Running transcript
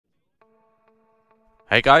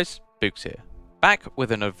Hey guys, Books here, back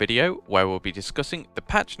with another video where we'll be discussing the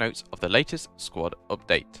patch notes of the latest Squad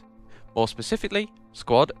update. More specifically,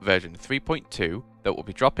 Squad version 3.2 that will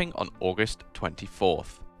be dropping on August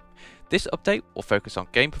 24th. This update will focus on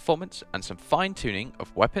game performance and some fine-tuning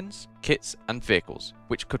of weapons, kits and vehicles,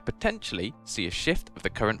 which could potentially see a shift of the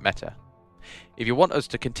current meta. If you want us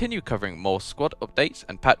to continue covering more Squad updates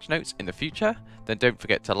and patch notes in the future, then don't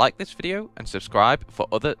forget to like this video and subscribe for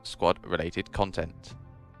other Squad related content.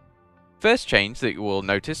 First change that you will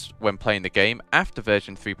notice when playing the game after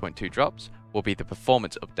version 3.2 drops will be the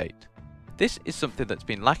performance update. This is something that's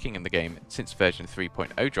been lacking in the game since version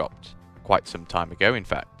 3.0 dropped, quite some time ago in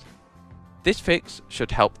fact. This fix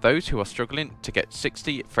should help those who are struggling to get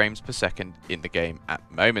 60 frames per second in the game at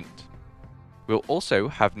the moment. We'll also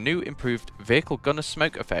have new improved vehicle gunner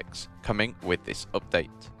smoke effects coming with this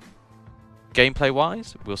update. Gameplay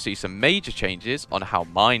wise, we'll see some major changes on how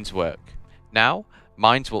mines work. Now,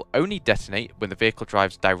 mines will only detonate when the vehicle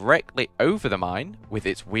drives directly over the mine with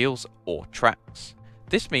its wheels or tracks.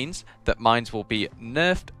 This means that mines will be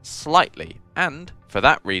nerfed slightly, and for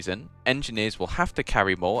that reason, engineers will have to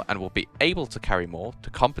carry more and will be able to carry more to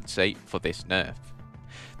compensate for this nerf.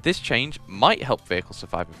 This change might help vehicle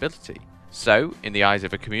survivability, so in the eyes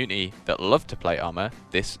of a community that love to play Armour,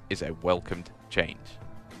 this is a welcomed change.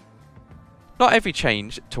 Not every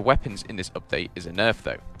change to weapons in this update is a nerf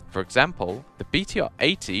though. For example, the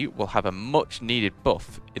BTR80 will have a much needed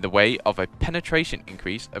buff in the way of a penetration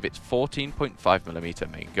increase of its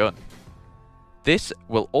 14.5mm main gun. This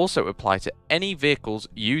will also apply to any vehicles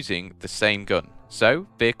using the same gun, so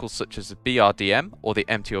vehicles such as the BRDM or the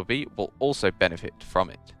MTRV will also benefit from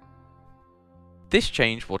it. This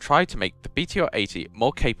change will try to make the BTR80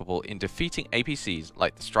 more capable in defeating APCs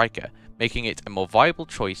like the Striker, making it a more viable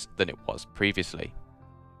choice than it was previously.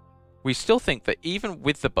 We still think that even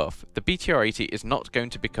with the buff, the BTR80 is not going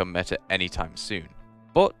to become meta anytime soon,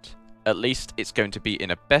 but at least it's going to be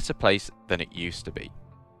in a better place than it used to be.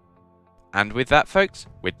 And with that folks,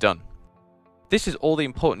 we're done. This is all the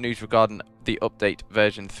important news regarding the update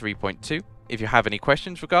version 3.2. If you have any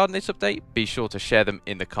questions regarding this update, be sure to share them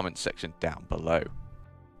in the comments section down below.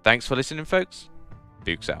 Thanks for listening folks,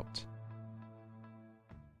 Books out.